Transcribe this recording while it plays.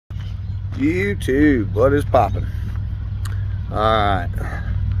YouTube, what is popping? Alright,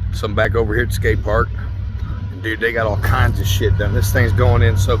 so I'm back over here at the skate park. And dude, they got all kinds of shit done. This thing's going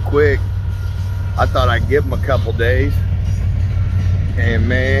in so quick. I thought I'd give them a couple days. And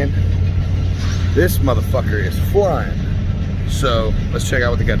man, this motherfucker is flying. So let's check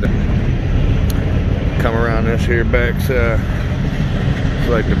out what they got done. Come around this here backside. It's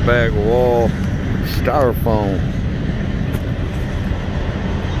like the back wall styrofoam.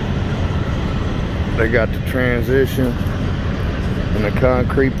 They got the transition and the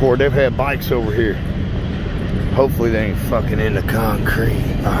concrete pour. They've had bikes over here. Hopefully they ain't fucking in the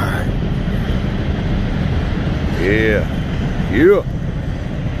concrete. Alright. Yeah.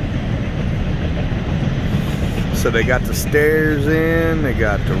 So they got the stairs in, they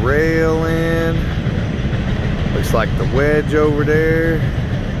got the rail in. Looks like the wedge over there.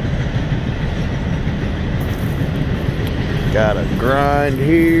 Got a grind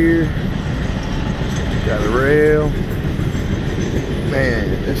here. Got a rail. Man,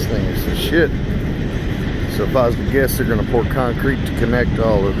 this thing is some shit. So if I was to guess, they're gonna pour concrete to connect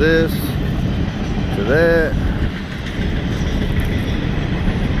all of this to that.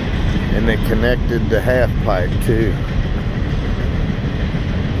 And they connected the half pipe too.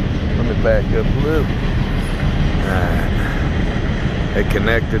 Let me back up a little. Alright. They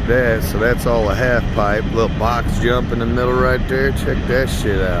connected that, so that's all a half pipe. Little box jump in the middle right there. Check that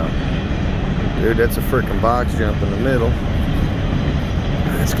shit out. Dude, that's a freaking box jump in the middle.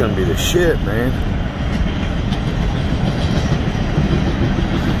 That's gonna be the shit, man.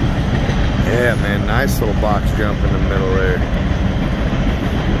 Yeah, man, nice little box jump in the middle there.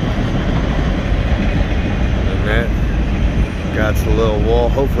 And that got a little wall.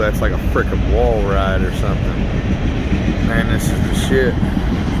 Hopefully that's like a freaking wall ride or something. Man, this is the shit.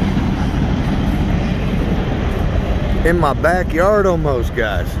 In my backyard almost,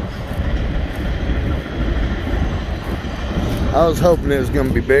 guys. I was hoping it was going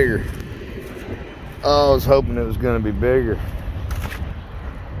to be bigger. I was hoping it was going to be bigger.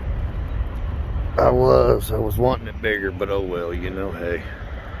 I was wanting it bigger, but oh well, you know, hey,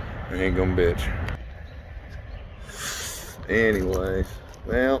 I ain't gonna bitch. Anyways,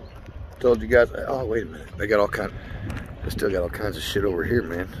 well, told you guys, oh wait a minute, they still got all kinds of shit over here,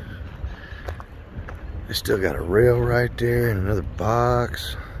 man. They still got a rail right there and another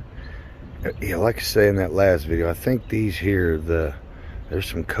box. Yeah, like I say in that last video, I think these here, there's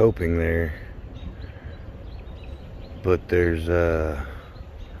some coping there, but there's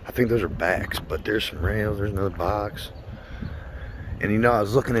I think those are backs, but there's some rails, there's another box. And you know, I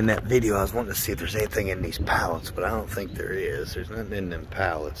was looking in that video, I was wanting to see if there's anything in these pallets, but I don't think there is. There's nothing in them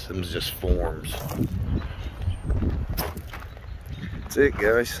pallets, them's just forms. That's it,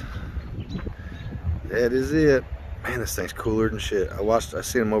 guys. That is it. Man, this thing's cooler than shit. I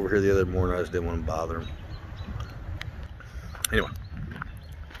seen him over here the other morning. I just didn't want to bother him. Anyway.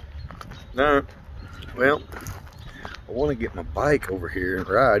 Alright. Well, I want to get my bike over here and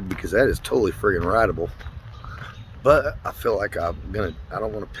ride because that is totally friggin' rideable. But I feel like I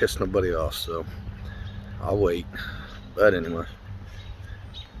don't want to piss nobody off, so I'll wait. But anyway,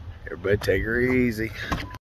 everybody take her easy.